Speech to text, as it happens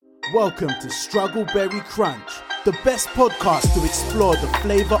Welcome to Struggleberry Crunch, the best podcast to explore the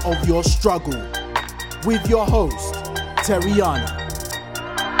flavor of your struggle. With your host, Teriana.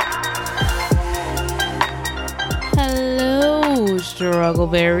 Hello,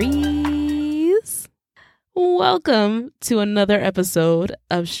 Struggleberries. Welcome to another episode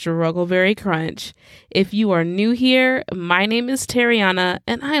of Struggleberry Crunch. If you are new here, my name is Teriana,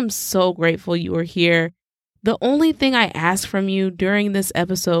 and I am so grateful you are here. The only thing I ask from you during this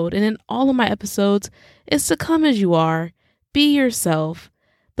episode and in all of my episodes is to come as you are, be yourself.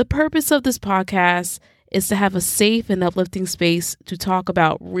 The purpose of this podcast is to have a safe and uplifting space to talk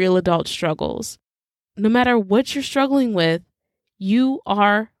about real adult struggles. No matter what you're struggling with, you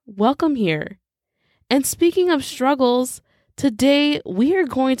are welcome here. And speaking of struggles, today we are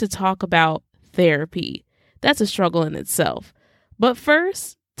going to talk about therapy. That's a struggle in itself. But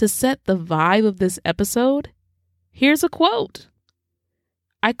first, to set the vibe of this episode, here's a quote.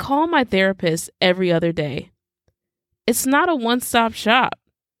 I call my therapist every other day. It's not a one-stop shop.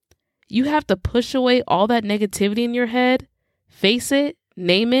 You have to push away all that negativity in your head, face it,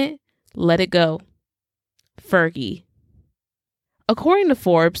 name it, let it go. Fergie. According to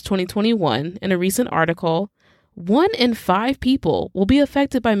Forbes 2021, in a recent article, 1 in 5 people will be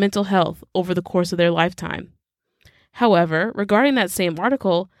affected by mental health over the course of their lifetime. However, regarding that same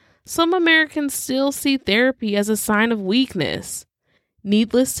article, some Americans still see therapy as a sign of weakness.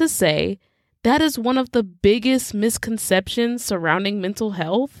 Needless to say, that is one of the biggest misconceptions surrounding mental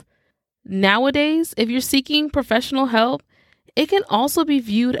health. Nowadays, if you're seeking professional help, it can also be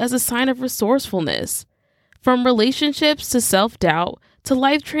viewed as a sign of resourcefulness. From relationships to self-doubt to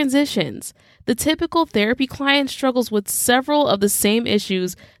life transitions, the typical therapy client struggles with several of the same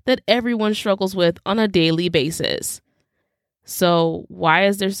issues that everyone struggles with on a daily basis. So why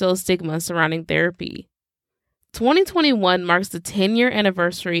is there still a stigma surrounding therapy? 2021 marks the 10-year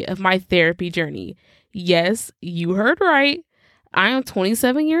anniversary of my therapy journey. Yes, you heard right. I am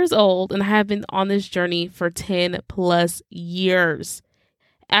 27 years old and I have been on this journey for 10 plus years.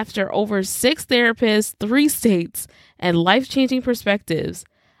 After over 6 therapists, 3 states, and life-changing perspectives,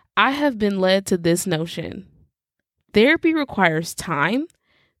 I have been led to this notion. Therapy requires time,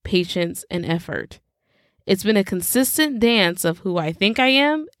 patience, and effort. It's been a consistent dance of who I think I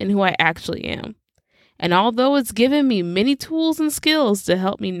am and who I actually am. And although it's given me many tools and skills to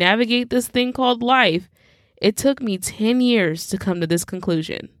help me navigate this thing called life, it took me 10 years to come to this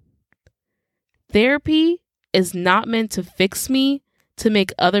conclusion. Therapy is not meant to fix me to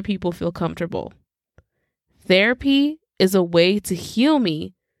make other people feel comfortable. Therapy is a way to heal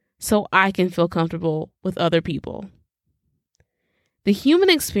me so I can feel comfortable with other people. The human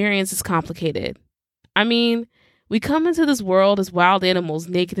experience is complicated. I mean, we come into this world as wild animals,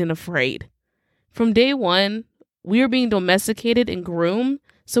 naked and afraid. From day one, we are being domesticated and groomed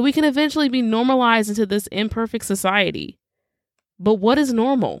so we can eventually be normalized into this imperfect society. But what is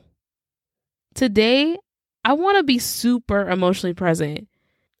normal? Today, I want to be super emotionally present.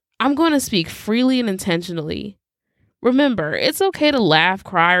 I'm going to speak freely and intentionally. Remember, it's okay to laugh,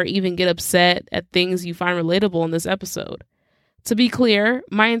 cry, or even get upset at things you find relatable in this episode. To be clear,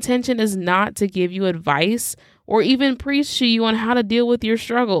 my intention is not to give you advice or even preach to you on how to deal with your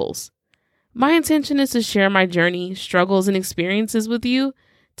struggles. My intention is to share my journey, struggles, and experiences with you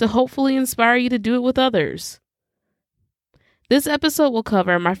to hopefully inspire you to do it with others. This episode will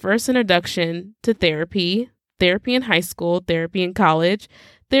cover my first introduction to therapy, therapy in high school, therapy in college,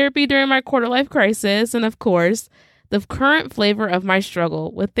 therapy during my quarter-life crisis, and of course, the current flavor of my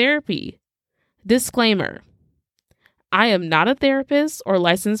struggle with therapy. Disclaimer: I am not a therapist or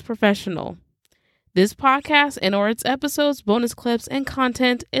licensed professional. This podcast and or its episodes, bonus clips, and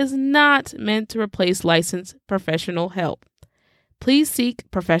content is not meant to replace licensed professional help. Please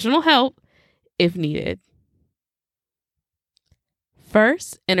seek professional help if needed.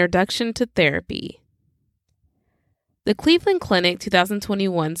 First, introduction to therapy. The Cleveland Clinic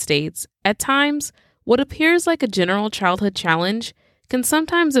 2021 states, at times, what appears like a general childhood challenge can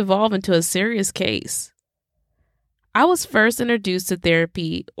sometimes evolve into a serious case. I was first introduced to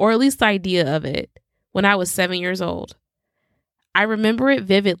therapy, or at least the idea of it, when I was 7 years old. I remember it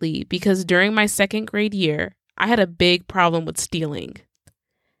vividly because during my 2nd grade year, I had a big problem with stealing.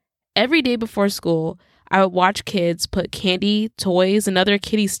 Every day before school, I would watch kids put candy, toys, and other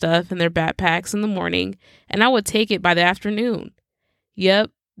kiddie stuff in their backpacks in the morning, and I would take it by the afternoon.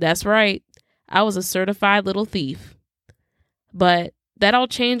 Yep, that's right. I was a certified little thief. But that all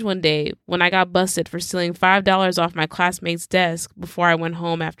changed one day when I got busted for stealing $5 off my classmate's desk before I went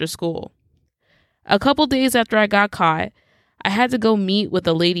home after school. A couple days after I got caught, I had to go meet with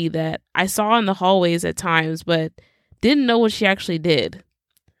a lady that I saw in the hallways at times, but didn't know what she actually did.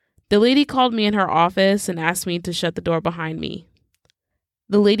 The lady called me in her office and asked me to shut the door behind me.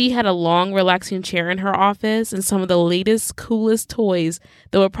 The lady had a long, relaxing chair in her office and some of the latest, coolest toys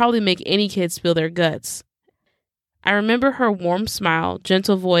that would probably make any kid spill their guts. I remember her warm smile,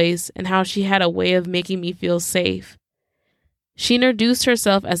 gentle voice, and how she had a way of making me feel safe. She introduced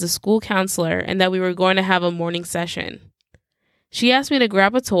herself as a school counselor and that we were going to have a morning session. She asked me to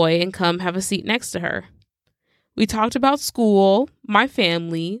grab a toy and come have a seat next to her. We talked about school, my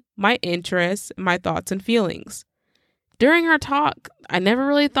family, my interests, my thoughts and feelings. During our talk, I never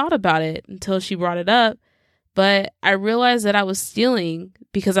really thought about it until she brought it up, but I realized that I was stealing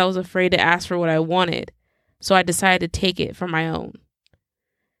because I was afraid to ask for what I wanted, so I decided to take it for my own.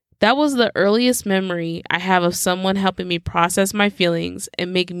 That was the earliest memory I have of someone helping me process my feelings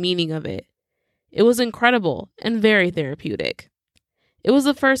and make meaning of it. It was incredible and very therapeutic. It was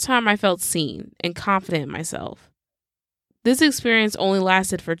the first time I felt seen and confident in myself. This experience only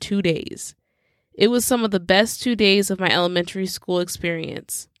lasted for 2 days. It was some of the best 2 days of my elementary school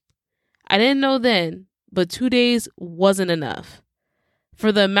experience. I didn't know then, but 2 days wasn't enough.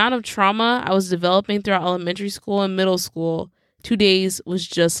 For the amount of trauma I was developing throughout elementary school and middle school, 2 days was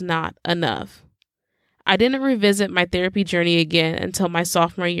just not enough. I didn't revisit my therapy journey again until my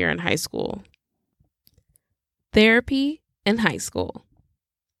sophomore year in high school. Therapy in high school.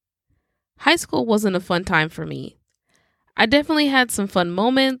 High school wasn't a fun time for me. I definitely had some fun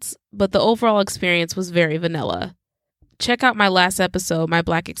moments, but the overall experience was very vanilla. Check out my last episode, My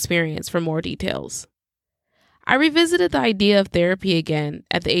Black Experience, for more details. I revisited the idea of therapy again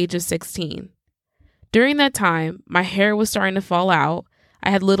at the age of 16. During that time, my hair was starting to fall out, I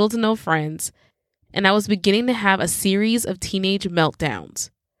had little to no friends, and I was beginning to have a series of teenage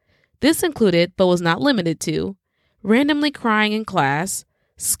meltdowns. This included, but was not limited to, randomly crying in class,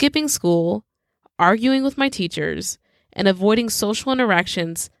 skipping school, arguing with my teachers, and avoiding social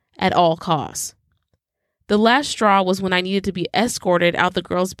interactions at all costs. The last straw was when I needed to be escorted out the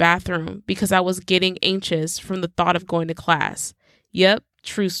girls' bathroom because I was getting anxious from the thought of going to class. Yep,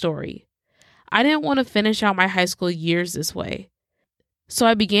 true story. I didn't want to finish out my high school years this way. So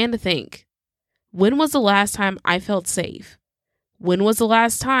I began to think, when was the last time I felt safe? When was the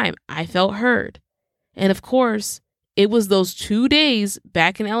last time I felt heard? And of course, it was those 2 days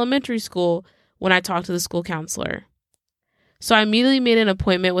back in elementary school when I talked to the school counselor. So I immediately made an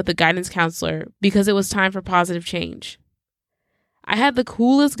appointment with the guidance counselor because it was time for positive change. I had the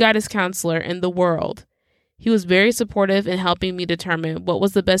coolest guidance counselor in the world. He was very supportive in helping me determine what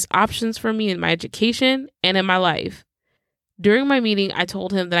was the best options for me in my education and in my life. During my meeting, I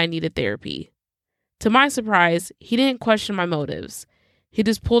told him that I needed therapy. To my surprise, he didn't question my motives. He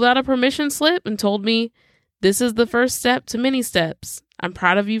just pulled out a permission slip and told me, "This is the first step to many steps. I'm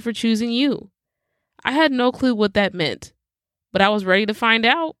proud of you for choosing you." I had no clue what that meant, but I was ready to find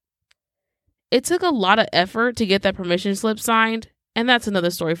out. It took a lot of effort to get that permission slip signed, and that's another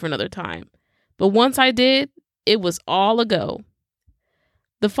story for another time. But once I did, it was all a go.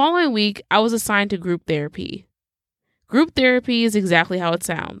 The following week, I was assigned to group therapy. Group therapy is exactly how it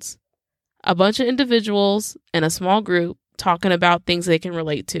sounds. A bunch of individuals in a small group talking about things they can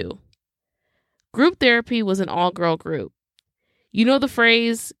relate to. Group therapy was an all-girl group. You know the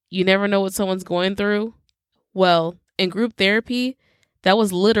phrase, you never know what someone's going through? Well, in group therapy, that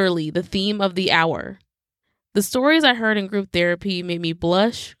was literally the theme of the hour. The stories I heard in group therapy made me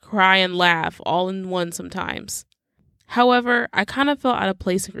blush, cry, and laugh all in one sometimes. However, I kind of felt out of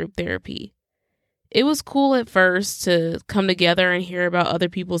place in group therapy. It was cool at first to come together and hear about other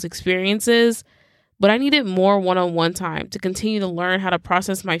people's experiences, but I needed more one-on-one time to continue to learn how to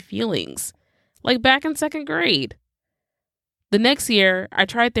process my feelings, like back in 2nd grade. The next year, I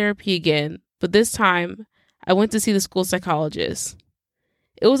tried therapy again, but this time, I went to see the school psychologist.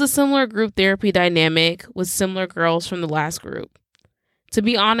 It was a similar group therapy dynamic with similar girls from the last group. To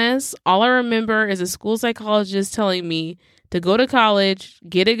be honest, all I remember is a school psychologist telling me to go to college,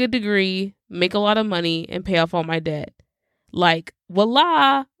 get a good degree, make a lot of money, and pay off all my debt. Like,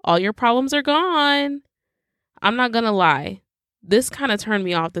 voila, all your problems are gone. I'm not gonna lie, this kind of turned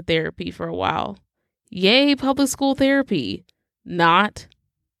me off the therapy for a while. Yay, public school therapy. Not.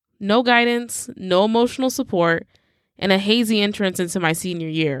 No guidance, no emotional support, and a hazy entrance into my senior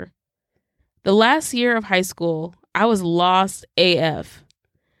year. The last year of high school, I was lost AF.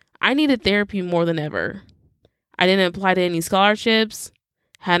 I needed therapy more than ever. I didn't apply to any scholarships,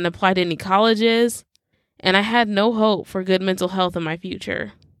 hadn't applied to any colleges, and I had no hope for good mental health in my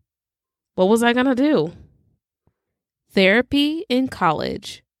future. What was I gonna do? Therapy in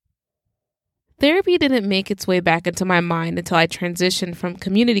college. Therapy didn't make its way back into my mind until I transitioned from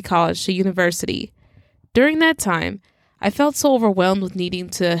community college to university. During that time, I felt so overwhelmed with needing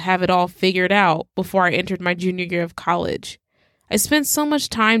to have it all figured out before I entered my junior year of college. I spent so much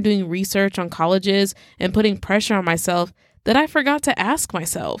time doing research on colleges and putting pressure on myself that I forgot to ask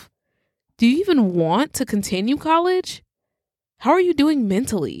myself, do you even want to continue college? How are you doing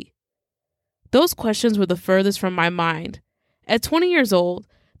mentally? Those questions were the furthest from my mind. At 20 years old,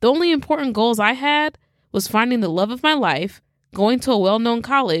 the only important goals I had was finding the love of my life, going to a well-known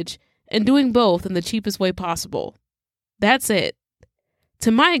college, and doing both in the cheapest way possible. That's it.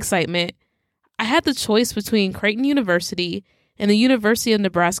 To my excitement, I had the choice between Creighton University and the University of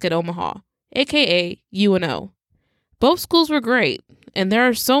Nebraska at Omaha, aka UNO. Both schools were great, and there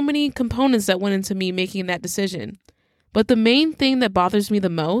are so many components that went into me making that decision. But the main thing that bothers me the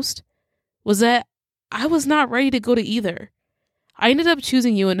most was that I was not ready to go to either. I ended up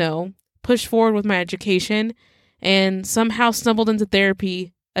choosing UNO, pushed forward with my education, and somehow stumbled into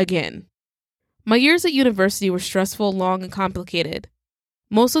therapy again. My years at university were stressful, long, and complicated.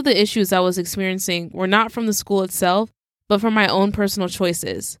 Most of the issues I was experiencing were not from the school itself, but from my own personal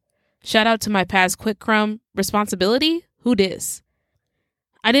choices. Shout out to my past quick crumb responsibility, who dis?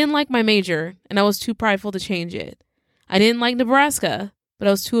 I didn't like my major, and I was too prideful to change it. I didn't like Nebraska, but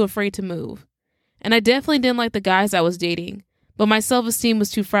I was too afraid to move. And I definitely didn't like the guys I was dating, but my self-esteem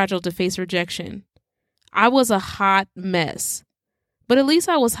was too fragile to face rejection. I was a hot mess. But at least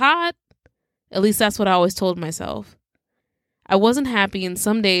I was hot. At least that's what I always told myself. I wasn't happy, and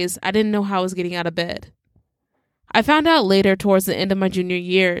some days I didn't know how I was getting out of bed. I found out later towards the end of my junior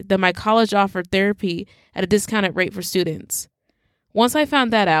year that my college offered therapy at a discounted rate for students. Once I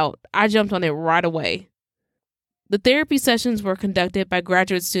found that out, I jumped on it right away. The therapy sessions were conducted by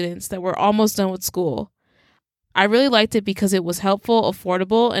graduate students that were almost done with school. I really liked it because it was helpful,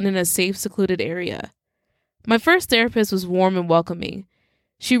 affordable, and in a safe, secluded area. My first therapist was warm and welcoming.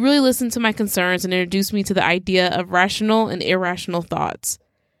 She really listened to my concerns and introduced me to the idea of rational and irrational thoughts.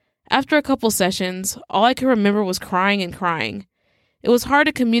 After a couple sessions, all I could remember was crying and crying. It was hard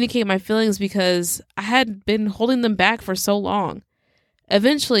to communicate my feelings because I had been holding them back for so long.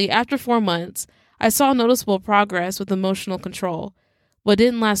 Eventually, after 4 months, I saw noticeable progress with emotional control, but it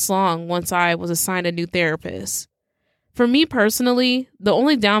didn't last long once I was assigned a new therapist. For me personally, the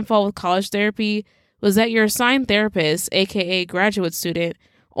only downfall with college therapy was that your assigned therapist, aka graduate student,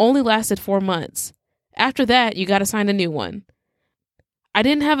 only lasted 4 months. After that, you got assigned a new one. I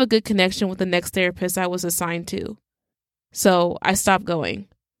didn't have a good connection with the next therapist I was assigned to, so I stopped going.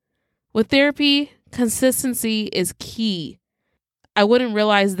 With therapy, consistency is key. I wouldn't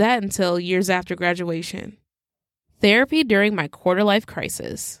realize that until years after graduation. Therapy during my quarter-life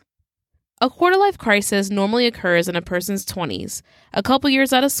crisis. A quarter-life crisis normally occurs in a person's 20s, a couple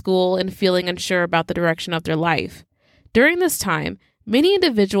years out of school and feeling unsure about the direction of their life. During this time, many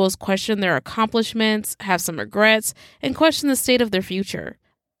individuals question their accomplishments, have some regrets, and question the state of their future.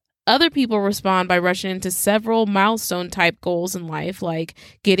 Other people respond by rushing into several milestone-type goals in life, like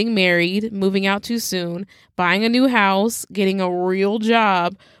getting married, moving out too soon, buying a new house, getting a real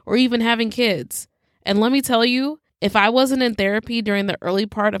job, or even having kids. And let me tell you, if I wasn't in therapy during the early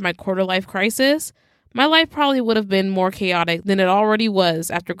part of my quarter-life crisis, my life probably would have been more chaotic than it already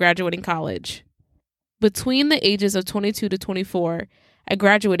was after graduating college. Between the ages of 22 to 24, I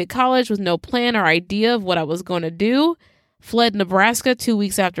graduated college with no plan or idea of what I was going to do, fled Nebraska 2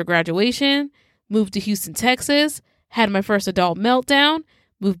 weeks after graduation, moved to Houston, Texas, had my first adult meltdown,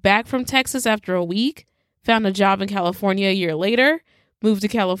 moved back from Texas after a week, found a job in California a year later, moved to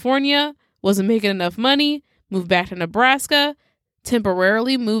California, wasn't making enough money, moved back to Nebraska,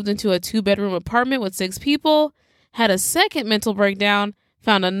 temporarily moved into a 2-bedroom apartment with 6 people, had a second mental breakdown,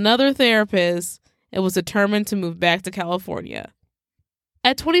 found another therapist, and was determined to move back to California.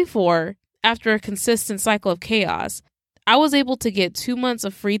 At 24, after a consistent cycle of chaos, I was able to get 2 months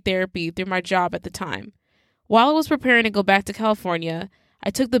of free therapy through my job at the time. While I was preparing to go back to California, I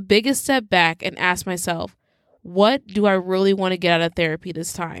took the biggest step back and asked myself, what do I really want to get out of therapy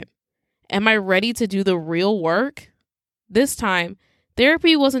this time? Am I ready to do the real work? This time,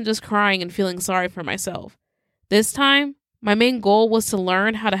 therapy wasn't just crying and feeling sorry for myself. This time, my main goal was to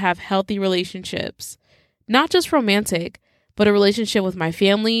learn how to have healthy relationships. Not just romantic, but a relationship with my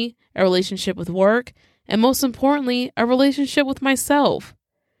family, a relationship with work, and most importantly, a relationship with myself.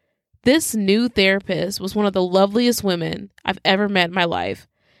 This new therapist was one of the loveliest women I've ever met in my life.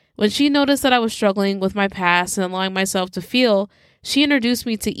 When she noticed that I was struggling with my past and allowing myself to feel, she introduced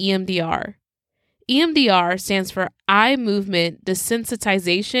me to EMDR. EMDR stands for Eye Movement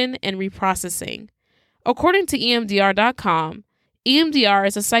Desensitization and Reprocessing. According to EMDR.com, EMDR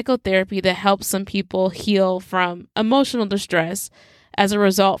is a psychotherapy that helps some people heal from emotional distress as a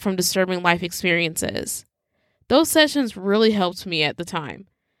result from disturbing life experiences. Those sessions really helped me at the time,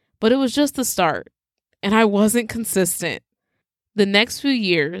 but it was just the start, and I wasn't consistent. The next few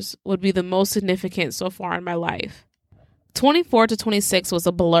years would be the most significant so far in my life. 24 to 26 was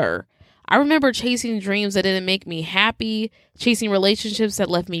a blur. I remember chasing dreams that didn't make me happy, chasing relationships that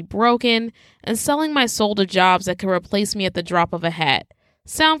left me broken, and selling my soul to jobs that could replace me at the drop of a hat.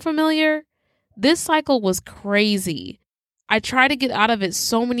 Sound familiar? This cycle was crazy. I tried to get out of it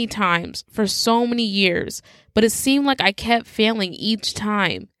so many times for so many years, but it seemed like I kept failing each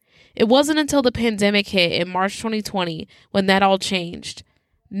time. It wasn't until the pandemic hit in March 2020 when that all changed.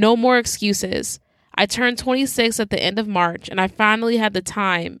 No more excuses. I turned 26 at the end of March, and I finally had the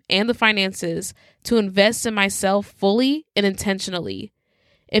time and the finances to invest in myself fully and intentionally.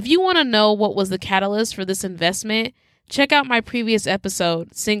 If you want to know what was the catalyst for this investment, check out my previous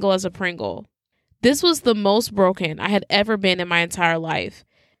episode, Single as a Pringle. This was the most broken I had ever been in my entire life.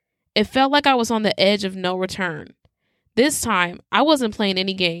 It felt like I was on the edge of no return. This time, I wasn't playing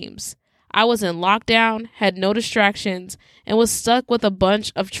any games. I was in lockdown, had no distractions, and was stuck with a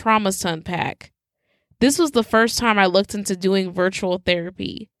bunch of traumas to unpack. This was the first time I looked into doing virtual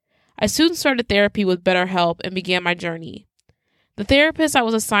therapy. I soon started therapy with BetterHelp and began my journey. The therapist I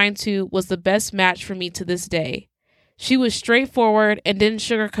was assigned to was the best match for me to this day. She was straightforward and didn't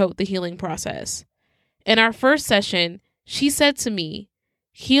sugarcoat the healing process. In our first session, she said to me,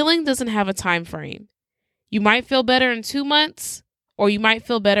 "Healing doesn't have a time frame. You might feel better in 2 months, or you might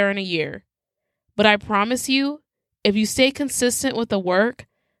feel better in a year. But I promise you, if you stay consistent with the work,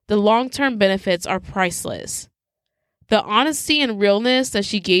 the long-term benefits are priceless." The honesty and realness that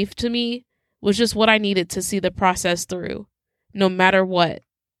she gave to me was just what I needed to see the process through, no matter what.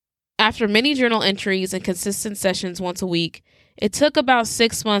 After many journal entries and consistent sessions once a week, it took about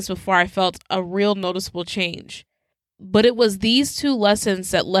 6 months before I felt a real noticeable change. But it was these 2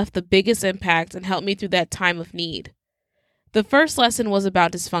 lessons that left the biggest impact and helped me through that time of need. The first lesson was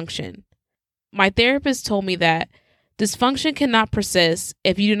about dysfunction. My therapist told me that dysfunction cannot persist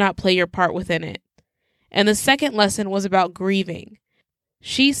if you do not play your part within it. And the second lesson was about grieving.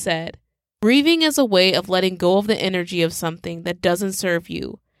 She said, "Grieving is a way of letting go of the energy of something that doesn't serve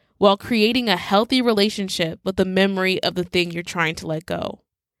you, while creating a healthy relationship with the memory of the thing you're trying to let go."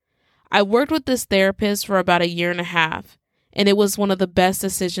 I worked with this therapist for about 1.5 years, and it was one of the best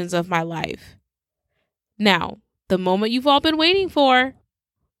decisions of my life. Now, the moment you've all been waiting for.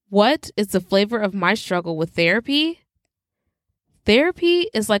 What is the flavor of my struggle with therapy? Therapy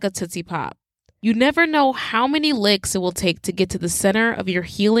is like a Tootsie Pop. You never know how many licks it will take to get to the center of your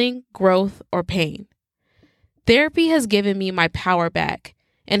healing, growth, or pain. Therapy has given me my power back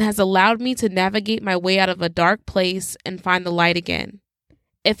and has allowed me to navigate my way out of a dark place and find the light again.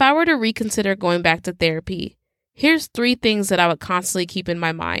 If I were to reconsider going back to therapy, here's 3 things that I would constantly keep in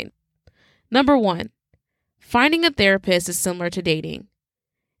my mind. Number 1, finding a therapist is similar to dating.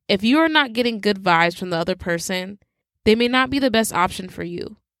 If you are not getting good vibes from the other person, they may not be the best option for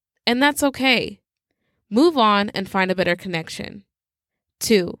you. And that's okay. Move on and find a better connection.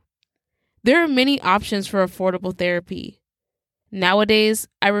 2, there are many options for affordable therapy. Nowadays,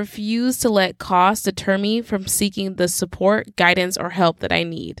 I refuse to let cost deter me from seeking the support, guidance, or help that I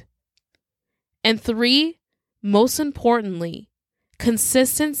need. And 3, most importantly,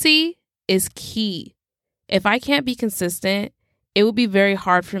 consistency is key. If I can't be consistent, it would be very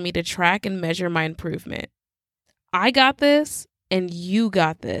hard for me to track and measure my improvement. I got this, and you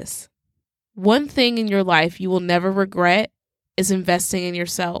got this. One thing in your life you will never regret is investing in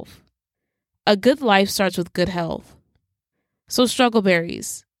yourself. A good life starts with good health. So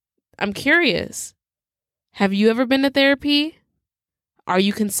Struggleberries, I'm curious. Have you ever been to therapy? Are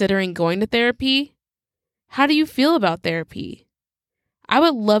you considering going to therapy? How do you feel about therapy? I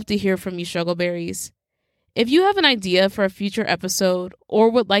would love to hear from you, Struggleberries. If you have an idea for a future episode or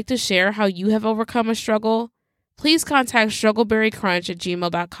would like to share how you have overcome a struggle, please contact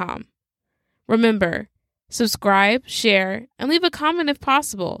struggleberrycrunch@gmail.com. Remember, subscribe, share, and leave a comment if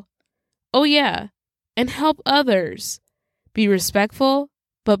possible. Oh yeah, and help others. Be respectful,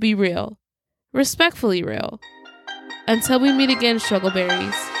 but be real. Respectfully real. Until we meet again,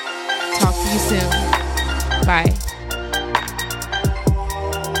 Struggleberries. Talk to you soon. Bye.